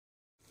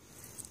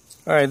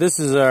Alright, this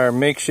is our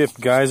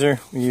makeshift geyser.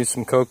 We used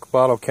some Coke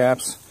bottle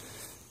caps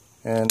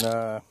and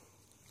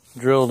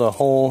drilled a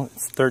hole.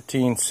 It's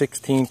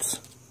 13/16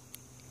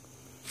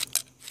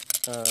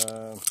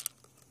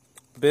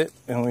 bit,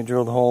 and we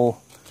drilled a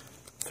hole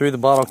through the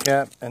bottle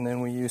cap, and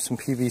then we used some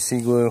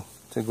PVC glue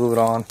to glue it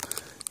on.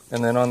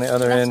 And then on the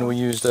other end we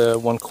used a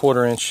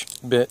 1/4 inch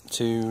bit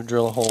to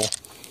drill a hole.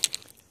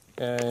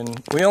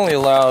 And we only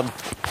allowed,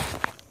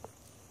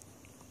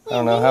 I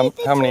don't know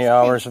how many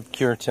hours of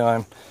cure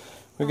time.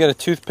 We got a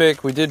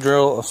toothpick. We did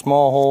drill a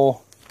small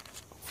hole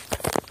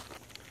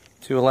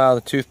to allow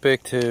the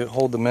toothpick to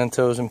hold the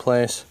Mentos in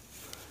place.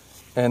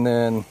 And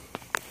then,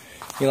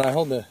 Eli,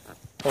 hold that.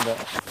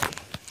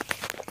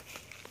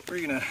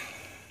 We're gonna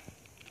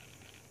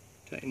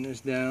tighten this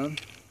down.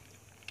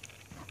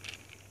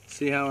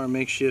 See how our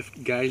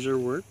makeshift geyser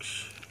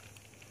works.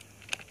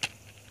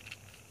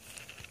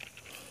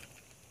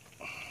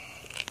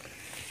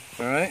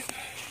 All right,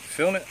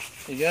 film it.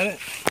 You got it?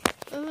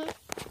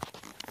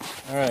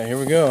 All right, here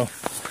we go.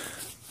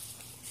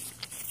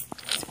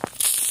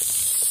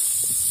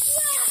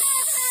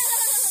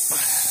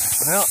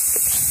 Well,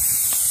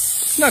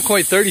 it's not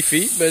quite 30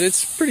 feet, but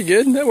it's pretty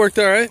good. That worked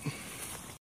all right.